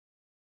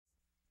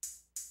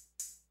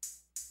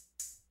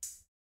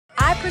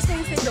I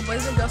personally think the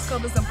Boys and Girls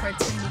Club is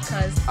important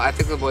because I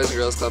think the Boys and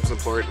Girls Club is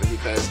important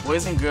because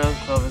Boys and Girls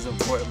Club is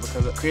important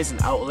because it creates an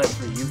outlet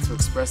for youth to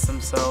express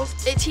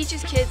themselves. It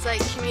teaches kids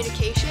like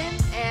communication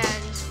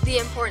and the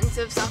importance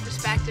of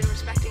self-respect and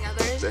respecting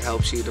others. it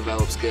helps you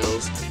develop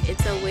skills.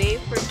 It's a way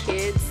for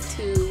kids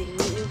to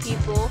meet new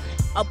people.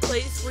 a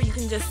place where you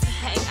can just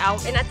hang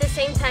out And at the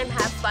same time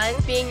have fun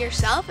being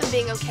yourself and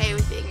being okay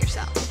with being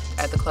yourself.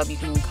 At the club you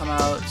can come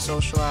out,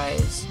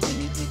 socialize, meet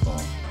new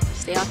people.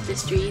 Stay off the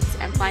streets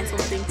and find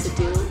something to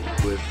do.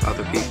 With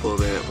other people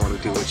that want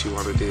to do what you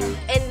want to do.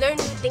 And learn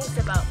new things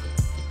about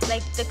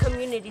like the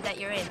community that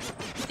you're in.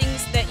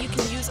 things that you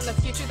can use in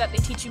the future that they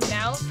teach you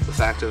now. The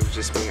fact of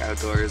just being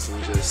outdoors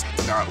and just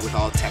not with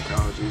all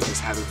technology,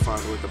 just having fun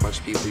with a bunch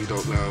of people you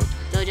don't know.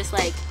 They'll just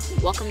like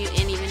welcome you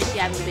in even if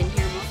you haven't been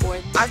here before.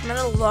 I've met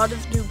a lot of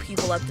new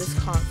people at this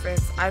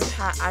conference.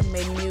 I've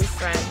made new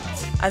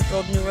friends. I've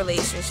built new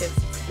relationships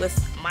with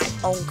my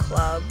own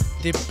club.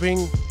 They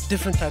bring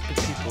different types of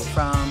people.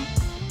 From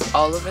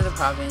all over the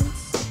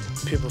province.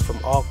 People from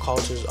all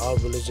cultures, all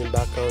religion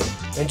backgrounds,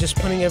 and just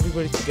putting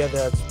everybody together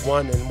as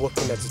one and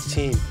working as a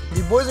team.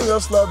 The Boys and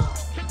Girls Club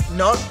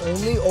not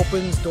only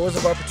opens doors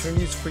of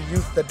opportunities for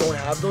youth that don't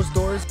have those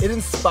doors, it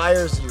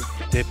inspires youth.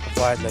 They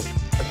provide like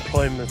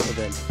employment for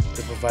them.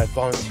 They provide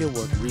volunteer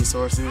work.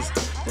 Resources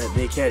that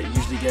they can't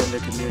usually get in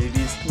their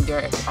communities.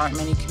 There aren't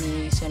many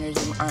community centers,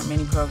 there aren't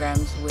many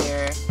programs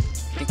where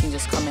they can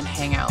just come and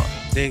hang out.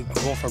 They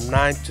go from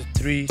 9 to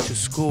 3 to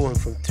school, and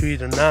from 3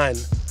 to 9,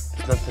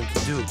 there's nothing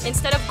to do.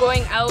 Instead of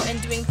going out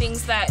and doing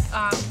things that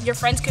your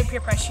friends could peer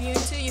pressure you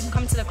into, you can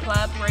come to the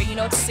club where you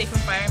know it's a safe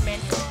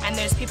environment and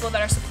there's people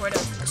that are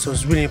supportive. So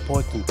it's really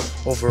important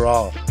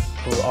overall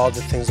for all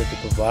the things that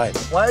they provide.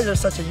 Why is there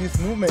such a youth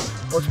movement?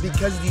 Well, it's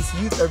because these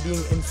youth are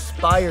being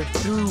inspired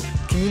through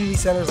community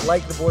centers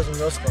like the Boys and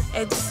Girls Club.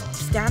 It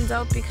stands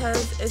out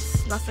because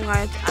it's nothing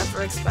I've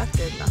ever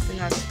expected,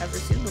 nothing I've ever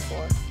seen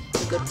before.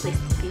 It's a good place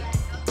to be.